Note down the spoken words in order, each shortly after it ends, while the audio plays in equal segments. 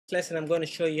lesson I'm going to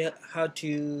show you how to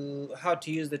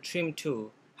use the trim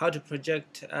tool, how to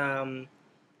project on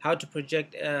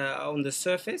the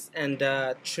surface and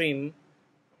trim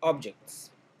objects.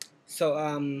 So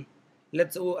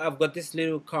I've got this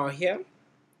little car here.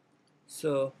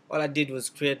 So all I did was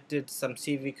created some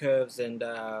CV curves and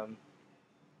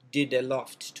did a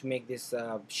loft to make this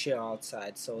share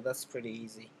outside. So that's pretty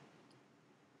easy.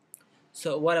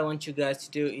 So what I want you guys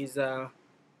to do is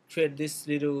create this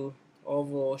little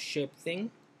oval shape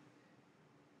thing.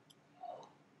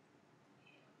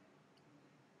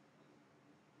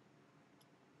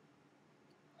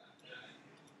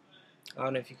 I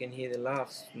don't know if you can hear the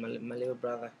laughs, my little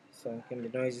brother, so it can be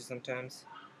noisy sometimes.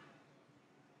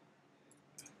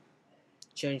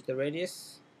 Change the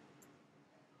radius,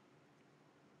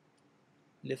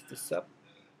 lift this up,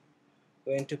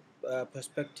 go into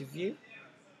perspective view.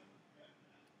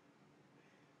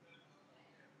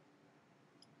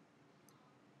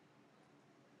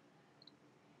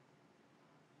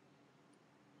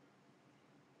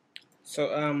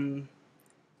 So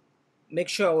make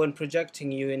sure when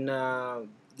projecting you in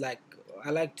like I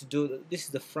like to do, this is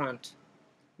the front.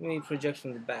 Let me project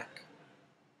from the back.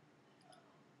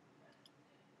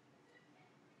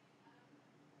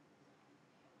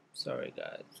 Sorry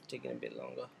guys, it's taking a bit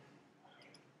longer.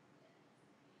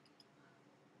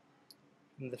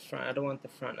 From the front, I don't want the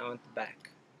front, I want the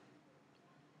back.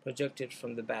 Project it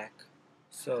from the back.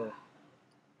 So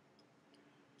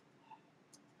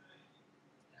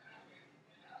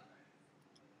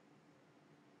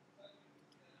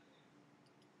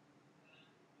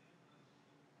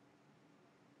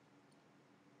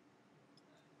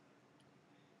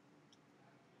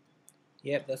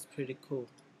yep, that's pretty cool.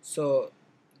 So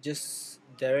just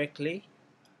directly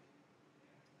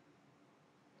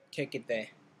take it there.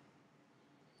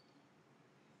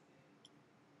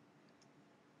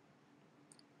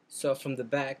 So from the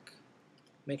back,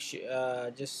 make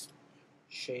sure just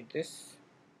shade this.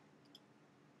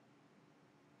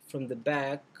 From the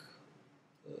back,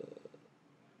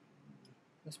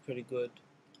 that's pretty good.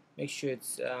 Make sure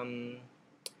it's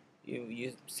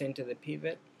you center the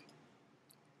pivot.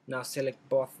 Now select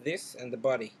both this and the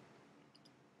body.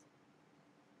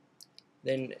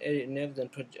 Then edit NURBS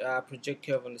and project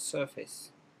curve on the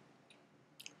surface.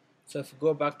 So if you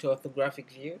go back to orthographic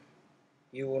view,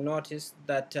 you will notice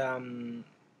that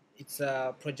it's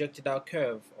a projected out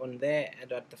curve on there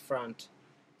and at the front.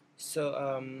 So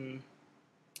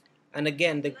and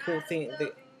again, the cool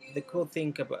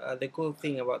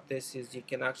thing about this is you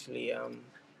can actually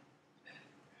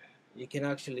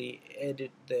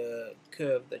edit the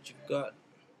curve that you've got.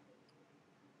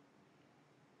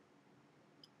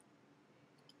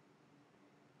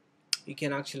 You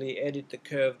can actually edit the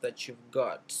curve that you've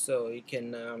got, so you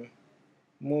can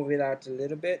move it out a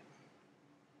little bit,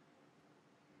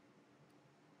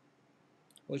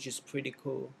 which is pretty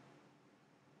cool.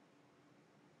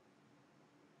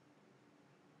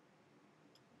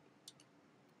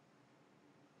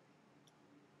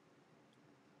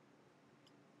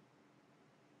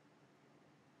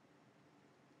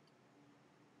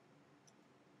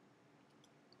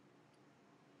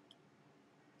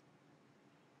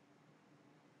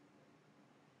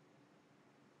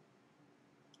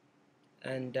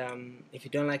 And if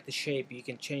you don't like the shape, you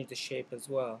can change the shape as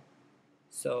well.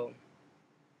 So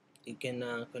you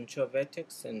can control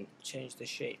vertex and change the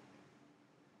shape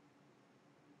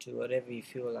to whatever you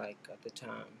feel like at the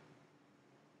time,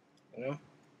 you know.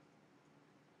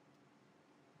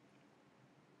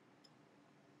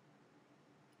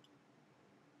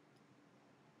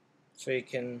 So you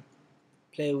can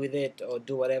play with it or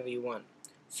do whatever you want.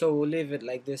 So we'll leave it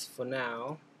like this for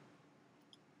now.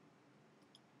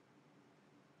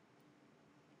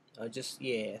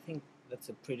 Yeah, I think that's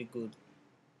a pretty good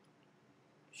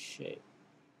shape.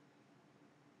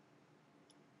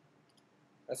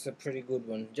 That's a pretty good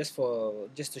one, just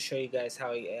to show you guys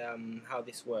how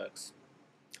this works.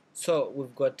 So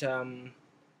we've got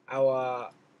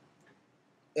our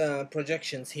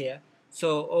projections here.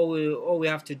 So all we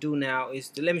have to do now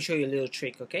is let me show you a little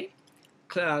trick. Okay,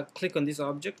 click on this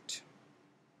object.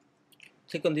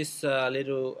 Click on this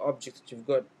little object that you've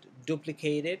got,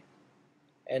 duplicate it,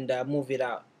 and move it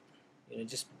out. You know,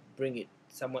 just bring it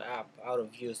somewhere up out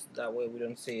of view, so that way we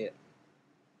don't see it.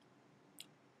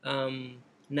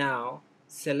 Now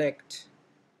select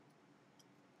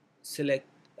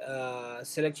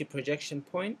your projection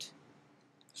point,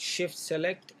 shift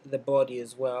select the body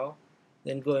as well,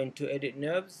 then go into edit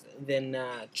NURBS, then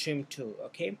trim tool.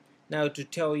 Okay, now to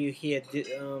tell you here,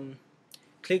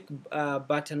 click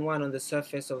button 1 on the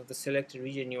surface of the selected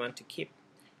region you want to keep.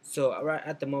 So right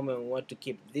at the moment we want to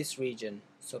keep this region,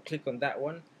 So click on that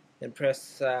one, then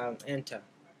press enter.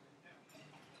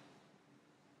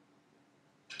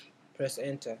 Press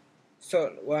enter.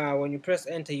 So when you press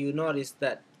enter, you notice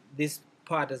that this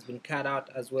part has been cut out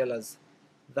as well as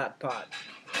that part.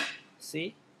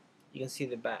 See, you can see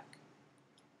the back.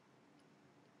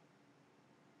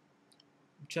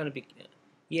 I'm trying to be,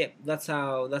 yeah, that's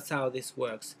how this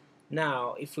works.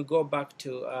 Now if we go back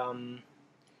to a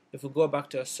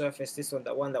surface, this one,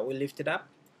 the one that we lifted up,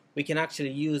 we can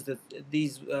actually use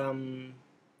these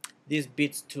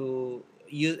bits to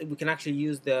use. We can actually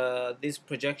use these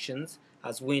projections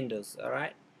as windows. All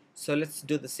right, so let's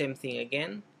do the same thing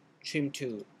again. Trim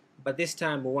to, but this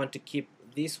time we want to keep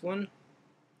this one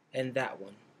and that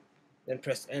one, then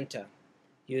press enter.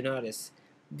 You notice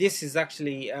this is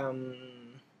actually a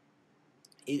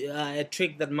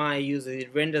trick that Maya uses.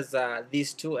 It renders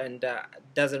these two and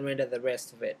doesn't render the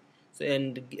rest of it, so,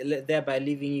 and thereby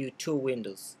leaving you two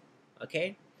windows.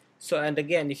 Okay, so, and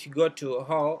again, if you go to a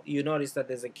hall, you notice that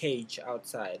there's a cage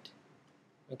outside.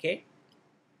 Okay,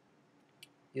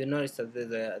 you notice that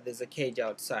there's a cage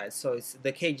outside, so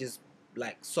the cage is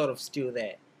like sort of still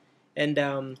there.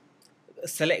 And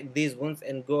select these ones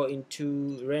and go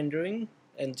into rendering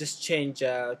and just change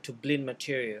to blend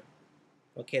material.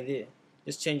 Okay,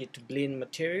 just change it to blend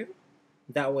material.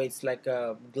 That way it's like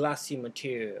a glassy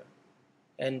material.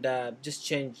 And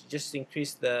just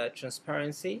increase the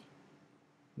transparency.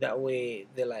 That way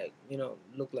they, like,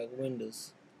 look like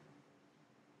windows.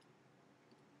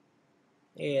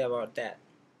 Yeah, about that.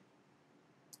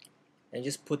 And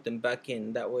just put them back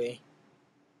in that way.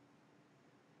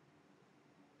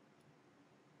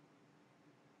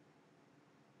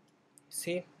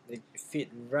 See, they fit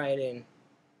right in.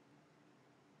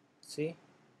 See,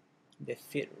 they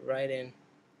fit right in,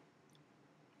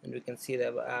 and we can see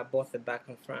that both the back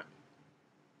and front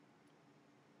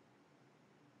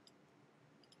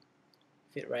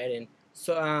fit right in.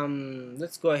 So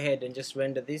let's go ahead and just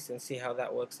render this and see how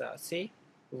that works out. See,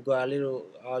 we've got our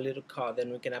little car.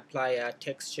 Then we can apply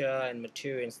texture and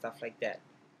material and stuff like that.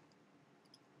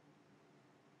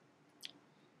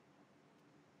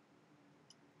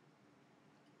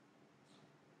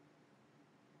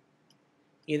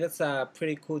 Yeah, that's a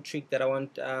pretty cool trick that I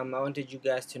wanted you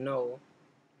guys to know.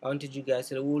 I wanted you guys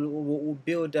to we'll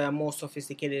build more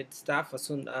sophisticated stuff as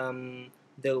soon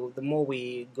the more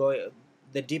we go,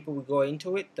 the deeper we go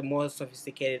into it, the more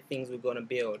sophisticated things we're gonna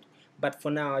build. But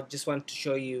for now, I just want to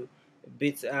show you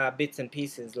bits and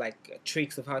pieces, like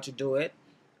tricks of how to do it,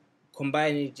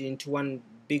 combine it into one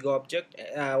big object,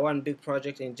 one big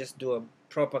project, and just do a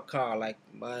proper car, like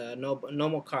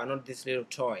normal car, not this little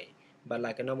toy, but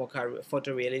like a normal car,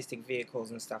 photorealistic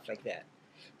vehicles and stuff like that.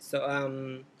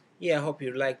 So yeah, I hope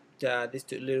you liked this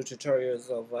little tutorial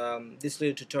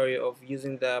of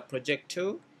using the project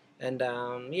tool. And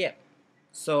yeah,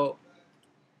 so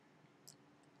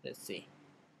let's see,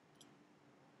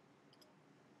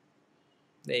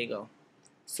 there you go.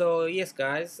 So yes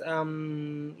guys,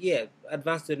 yeah,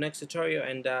 advance to the next tutorial,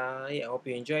 and yeah, I hope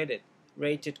you enjoyed it.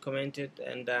 Rate it, comment it,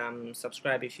 and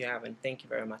subscribe if you haven't. Thank you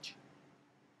very much.